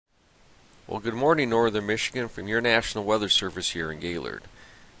Well, good morning, Northern Michigan, from your National Weather Service here in Gaylord.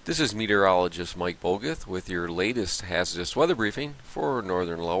 This is meteorologist Mike Boguth with your latest hazardous weather briefing for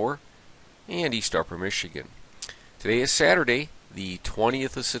Northern Lower and East Upper Michigan. Today is Saturday, the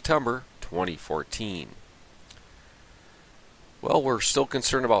 20th of September, 2014. Well, we're still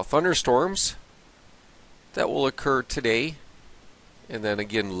concerned about thunderstorms that will occur today and then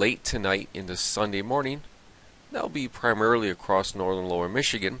again late tonight into Sunday morning. That will be primarily across Northern Lower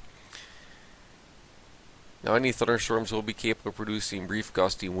Michigan. Now, any thunderstorms will be capable of producing brief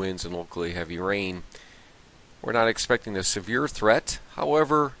gusty winds and locally heavy rain. We're not expecting a severe threat.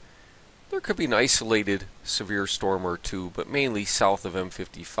 However, there could be an isolated severe storm or two, but mainly south of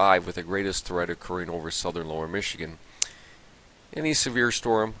M55, with the greatest threat occurring over southern Lower Michigan. Any severe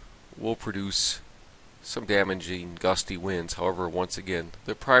storm will produce some damaging gusty winds. However, once again,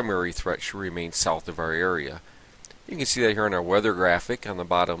 the primary threat should remain south of our area. You can see that here on our weather graphic on the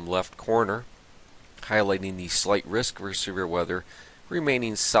bottom left corner, highlighting the slight risk for severe weather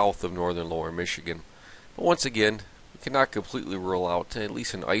remaining south of northern Lower Michigan. But once again, we cannot completely rule out at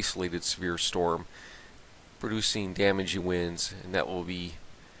least an isolated severe storm producing damaging winds, and that will be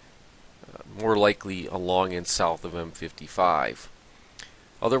more likely along and south of M55.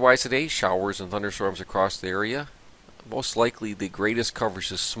 Otherwise today, showers and thunderstorms across the area. Most likely the greatest coverage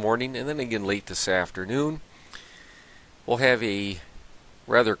this morning, and then again late this afternoon. We'll have a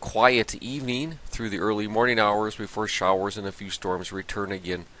rather quiet evening through the early morning hours before showers and a few storms return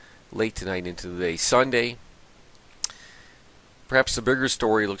again late tonight into the day. Sunday, perhaps the bigger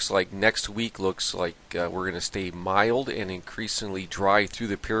story looks like next week looks like we're going to stay mild and increasingly dry through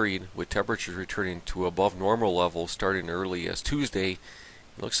the period, with temperatures returning to above normal levels starting early as Tuesday.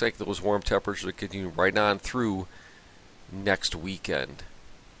 It looks like those warm temperatures will continue right on through next weekend.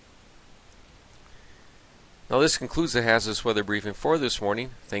 Now, this concludes the hazardous weather briefing for this morning.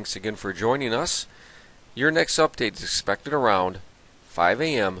 Thanks again for joining us. Your next update is expected around 5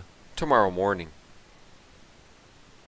 a.m. tomorrow morning.